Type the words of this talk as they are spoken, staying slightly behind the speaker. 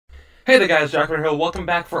Hey there guys, Jack Hill. Welcome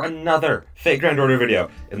back for another Fate Grand Order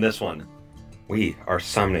video. In this one, we are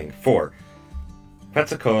summoning for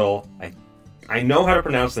Quetzalcoatl. I know how to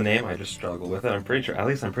pronounce the name, I just struggle with it. I'm pretty sure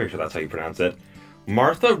that's how you pronounce it.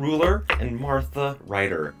 Martha Ruler and Martha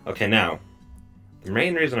Rider. Okay, now, the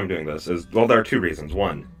main reason I'm doing this is, well, there are two reasons.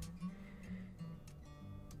 One,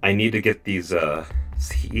 I need to get these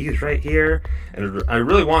CEs right here, and I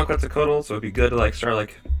really want Quetzalcoatl, so it'd be good to start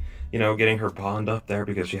getting her bond up there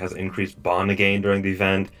because she has increased bond gain during the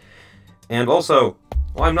event. And also,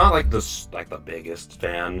 well, I'm not the biggest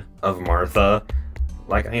fan of Martha.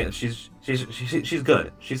 She's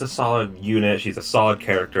good. She's a solid unit. She's a solid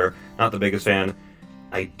character. Not the biggest fan.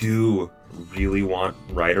 I do really want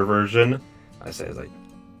Rider version. I say as I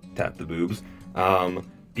tap the boobs,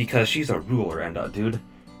 because she's a ruler. And dude,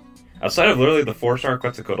 outside of literally the 4-star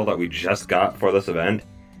Quetzalcoatl that we just got for this event,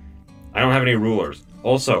 I don't have any rulers.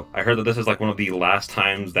 Also, I heard that this is one of the last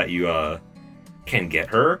times that you can get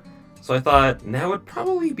her, so I thought now would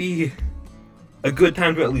probably be a good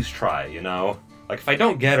time to at least try, you know? If I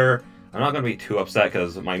don't get her, I'm not going to be too upset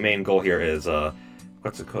because my main goal here is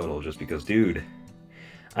Quetzalcoatl, just because, dude,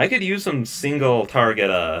 I could use some single target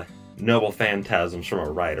Noble Phantasms from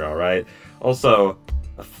a Rider, alright? Also,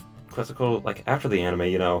 Quetzalcoatl, after the anime,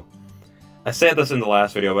 you know, I said this in the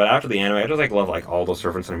last video, but after the anime, I just love all those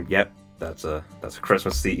servants, and yep, that's a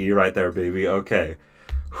Christmas CE right there, baby. Okay,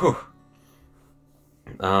 whew.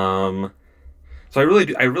 So I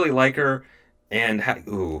really like her, and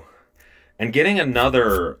and getting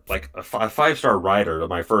another a 5-star Rider,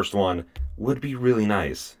 my first one, would be really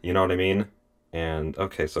nice. You know what I mean? And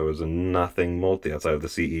okay, so it was a nothing multi outside of the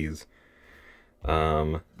CEs.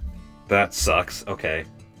 That sucks. Okay.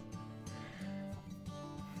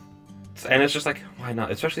 And it's just why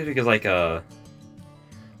not? Especially because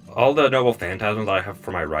all the Noble Phantasms that I have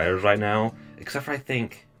for my Riders right now, except for I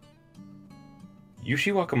think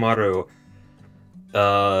Yushi Wakamoto,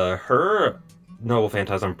 her Noble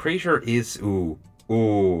Phantasm, I'm pretty sure is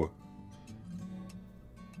oh.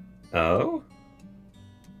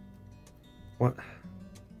 What?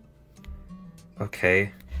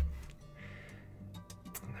 Okay.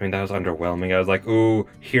 I mean, that was underwhelming. I was like, ooh,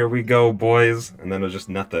 here we go, boys, and then it was just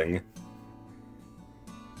nothing.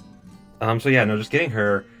 So yeah, no, just getting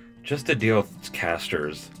her, just to deal with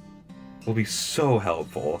casters, will be so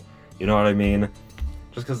helpful. You know what I mean?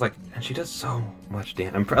 Just because, and she does so much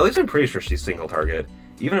damage. At least I'm pretty sure she's single target.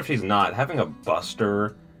 Even if she's not, having a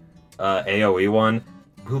Buster AoE one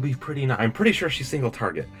will be pretty nice. I'm pretty sure she's single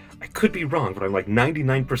target. I could be wrong, but I'm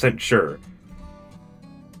 99% sure.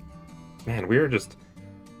 Man, we are just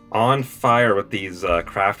on fire with these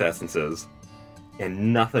craft essences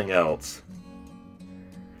and nothing else.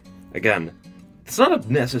 Again, it's not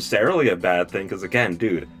necessarily a bad thing, because again,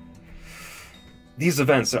 dude, these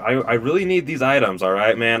events, I really need these items,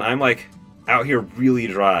 alright, man? I'm out here really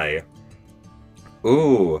dry.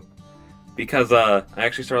 Ooh, because I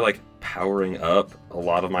actually started powering up a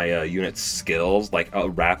lot of my unit skills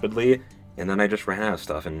rapidly, and then I just ran out of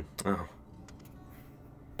stuff, and oh.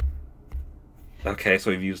 Okay, so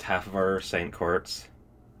we've used half of our Saint Quartz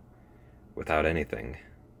without anything.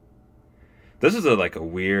 This is a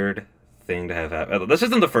weird thing to have happen. This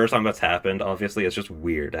isn't the first time that's happened, obviously. It's just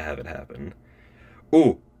weird to have it happen.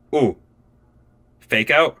 Ooh.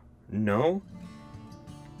 Fake out? No?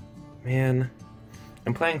 Man.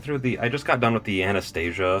 I'm playing through I just got done with the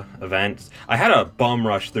Anastasia event. I had a bum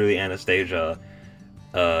rush through the Anastasia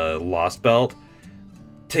Lost Belt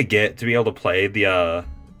to be able to play the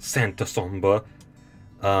Santa Somba.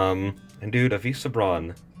 And dude,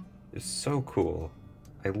 Avisabron is so cool.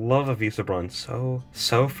 I love Avisabron so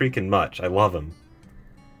freaking much. I love him.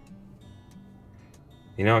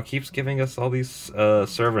 You know, it keeps giving us all these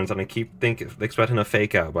servants, and I keep expecting a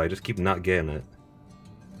fake out, but I just keep not getting it.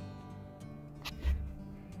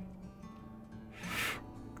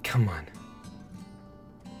 Come on.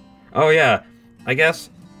 Oh yeah, I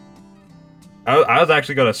guess I was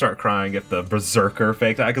actually gonna start crying if the Berserker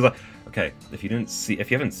faked out, because okay, if you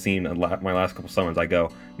haven't seen my last couple summons, I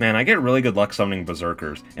go, man, I get really good luck summoning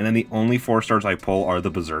Berserkers, and then the only 4-stars I pull are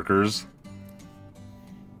the Berserkers.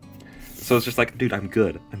 So it's just dude, I'm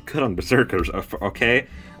good. I'm good on Berserkers, okay?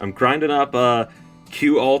 I'm grinding up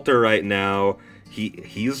Q Alter right now.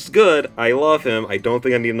 He's good. I love him. I don't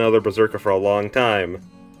think I need another Berserker for a long time.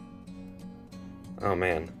 Oh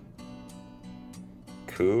man.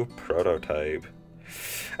 Q Prototype.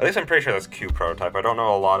 At least I'm pretty sure that's Q Prototype. I don't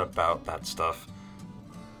know a lot about that stuff.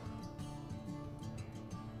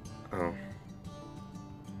 Oh.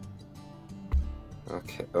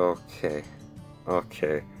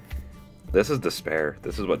 Okay. This is despair.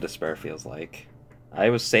 This is what despair feels like.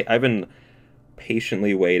 I've been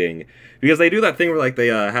patiently waiting because they do that thing where like they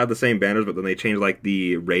have the same banners, but then they change like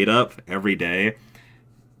the rate up every day.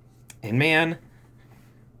 And man,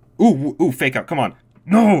 ooh, fake out! Come on,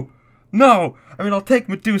 no. I mean, I'll take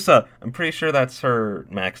Medusa. I'm pretty sure that's her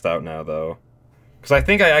maxed out now though, because I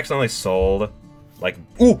think I accidentally sold like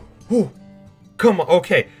ooh, come on,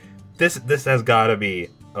 okay. This has got to be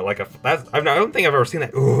like a I don't think I've ever seen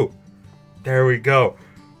that. Ooh, there we go.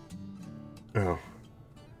 Oh.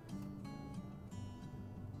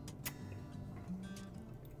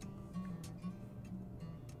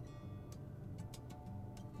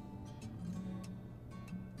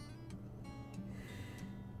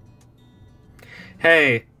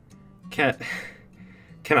 Hey, can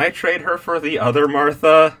I trade her for the other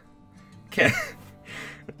Martha? Can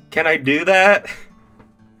I do that?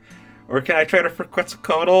 Or can I trade her for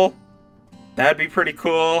Quetzalcoatl? That'd be pretty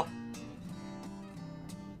cool.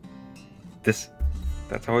 That's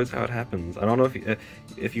always how it happens. I don't know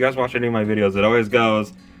if you guys watch any of my videos, it always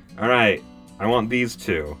goes, all right, I want these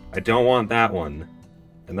two. I don't want that one.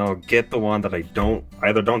 And then I'll get the one that I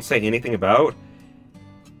either don't say anything about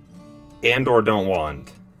and or don't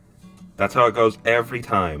want. That's how it goes every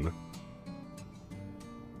time.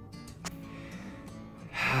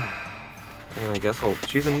 And I guess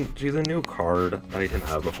she's a new card that I didn't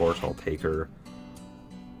have before, so I'll take her.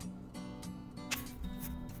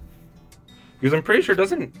 Because I'm pretty sure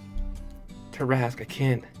doesn't Tarrasque, I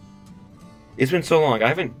can't. It's been so long. I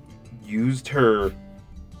haven't used her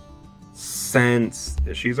since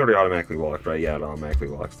she's already automatically walked, right? Yeah, it automatically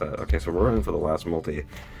walks that. Okay, so we're running for the last multi.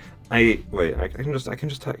 I can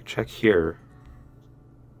just check here.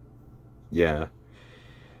 Yeah.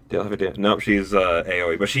 Nope, she's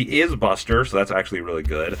AoE, but she is Buster, so that's actually really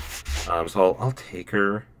good. So I'll take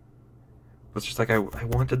her. It's just like I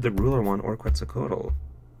wanted the ruler one or Quetzalcoatl.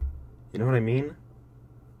 You know what I mean?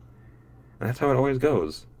 And that's how it always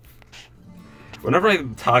goes. Whenever I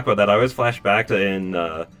talk about that, I always flash back to in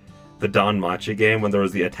the Danmachi game when there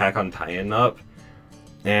was the Attack on Titan up,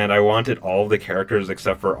 and I wanted all the characters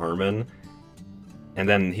except for Armin, and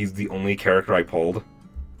then he's the only character I pulled.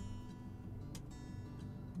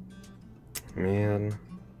 Man.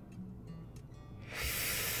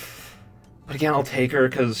 But again, I'll take her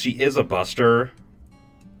because she is a Buster.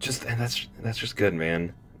 And that's just good,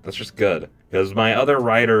 man. That's just good. Because my other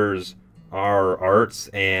writers are Arts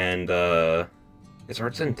and it's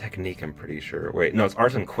Arts and Technique, I'm pretty sure. Wait, no, it's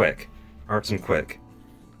Arts and Quick. Arts and Quick.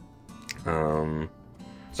 So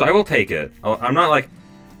I will take it. I'm not like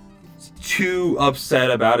too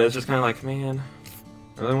upset about it. It's just kind of like, man,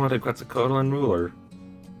 I really wanted Quetzalcoatl and Ruler.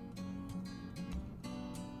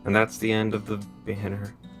 And that's the end of the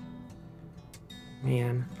banner.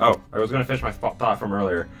 Man. Oh, I was gonna finish my thought from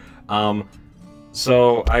earlier.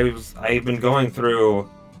 So I've been going through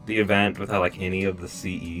the event without like any of the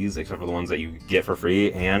CEs except for the ones that you get for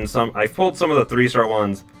free, and I pulled some of the 3-star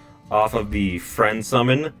ones off of the friend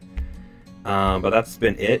summon. But that's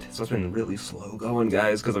been it. So it's been really slow going,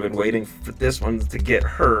 guys, because I've been waiting for this one to get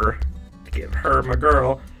her, my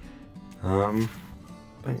girl.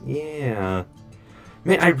 But yeah.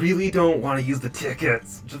 Man, I really don't want to use the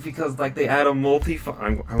tickets, just because, like, they add a I'm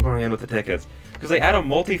going to end with the tickets. Because they add a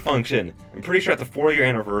multi-function, I'm pretty sure at the 4-year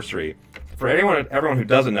anniversary. For everyone who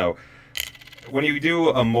doesn't know, when you do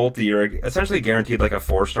a multi, you're essentially guaranteed, like, a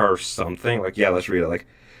 4-star or something. Like, yeah, let's read it. Like,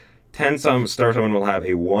 10 star summon will have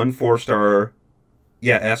a 1 4-star,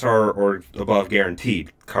 SR or above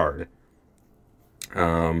guaranteed card.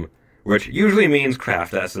 Which usually means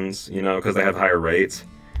Craft Essence, you know, because they have higher rates.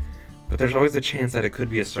 But there's always the chance that it could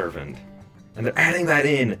be a servant. And they're adding that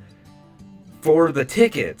in for the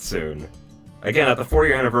ticket soon. Again, at the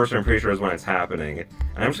 4-year anniversary, I'm pretty sure is when it's happening. And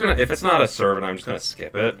I'm just gonna, if it's not a servant, I'm just gonna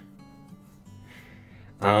skip it.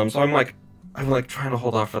 So I'm like trying to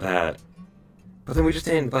hold off for that. But then we just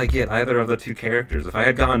didn't like get either of the two characters. If I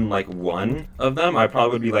had gotten like one of them, I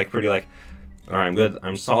probably would be like pretty like, alright, I'm good,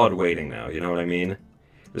 I'm solid waiting now, you know what I mean?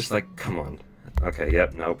 Just like, come on. Okay,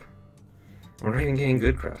 yep, nope. We're not even getting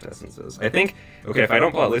good Craft Essences. I think, okay, if I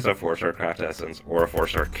don't pull at least a 4-star Craft Essence or a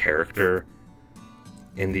 4-star character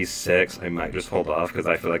in these 6, I might just hold off, because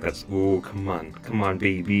I feel like that's, ooh, come on,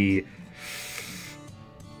 baby.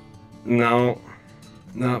 No,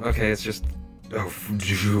 okay, it's just, oh,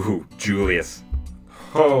 Julius.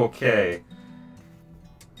 Okay.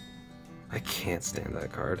 I can't stand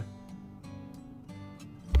that card.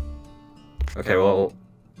 Okay, well,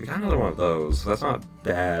 we got another one of those, so that's not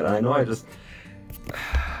bad. I know I just...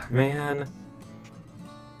 Man.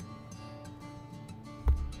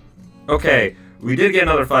 Okay, we did get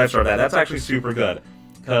another 5-star That's actually super good,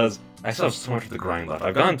 because I still have so much of the grind left.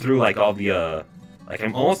 I've gone through, like, all the, Like,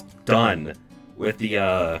 I'm almost done with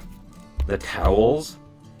the towels.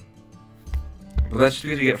 But that's just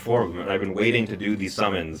because you get 4 of them, and I've been waiting to do these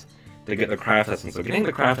summons to get the craft essence. So getting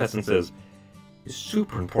the craft essences is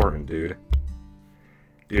super important, dude.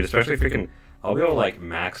 Dude, especially if you can... I'll be able to, like,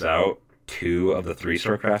 max out 2 of the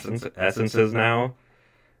 3-star craft essences now.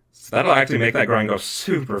 So that'll actually make that grind go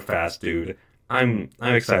super fast, dude. I'm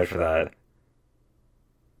excited for that.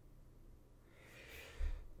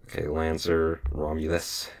 Okay, Lancer,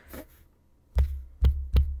 Romulus.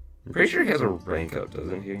 I'm pretty sure he has a rank up,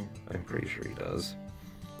 doesn't he? I'm pretty sure he does.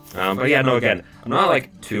 But yeah, no, again, I'm not,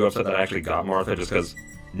 like, too upset that I actually got Martha, just because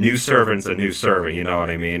new servant's a new servant, you know what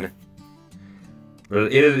I mean?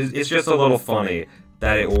 But it's just a little funny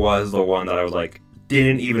that it was the one that I was, like,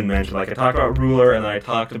 didn't even mention. Like, I talked about Ruler, and then I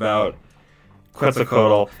talked about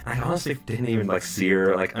Quetzalcoatl. I honestly didn't even, like, see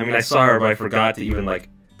her. Like, I mean, I saw her, but I forgot to even, like,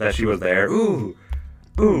 that she was there. Ooh!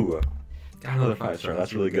 Got another 5-star,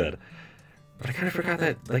 that's really good. But I kind of forgot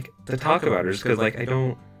that, like, to talk about her, just because, like, I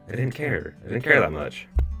didn't care. I didn't care that much.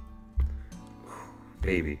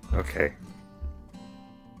 Baby, okay.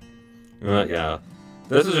 Yeah.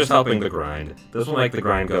 This is just helping the grind. This will make the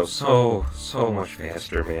grind go so much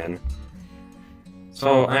faster, man.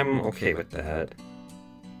 So, I'm okay with that.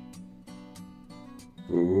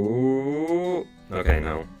 Ooh. Okay,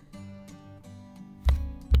 no.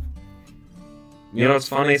 You know, it's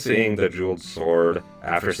funny seeing the Jeweled Sword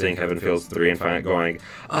after seeing Heaven Feels 3 and finally going,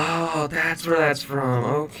 oh, that's where that's from,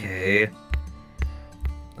 okay.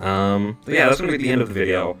 But yeah, that's gonna be the end of the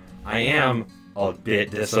video. I am a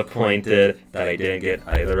bit disappointed that I didn't get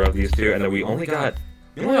either of these 2, and that we only got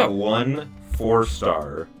 1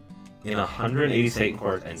 4-star in 180 Satan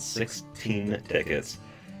cores and 16 tickets.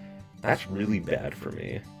 That's really bad for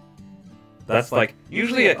me. That's like,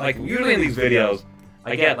 usually in these videos,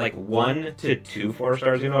 I get like 1 to 2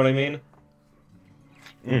 4-stars, you know what I mean?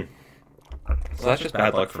 So that's just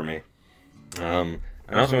bad luck for me. I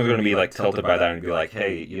know someone's going to be like tilted by that and be like,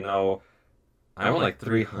 hey, you know, I went like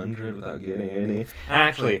 300 without getting any.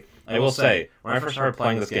 Actually, I will say, when I first started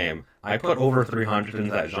playing this game, I put over 300 into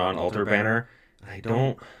that Jean Alter banner, and I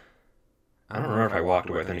don't remember if I walked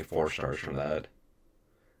away with any 4-stars from that.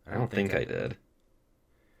 I don't think I did.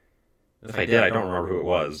 If I did, I don't remember who it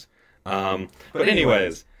was. But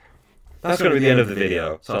anyways, that's going to be the end of the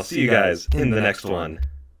video, so I'll see you guys in the next one.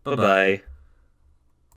 Bye-bye.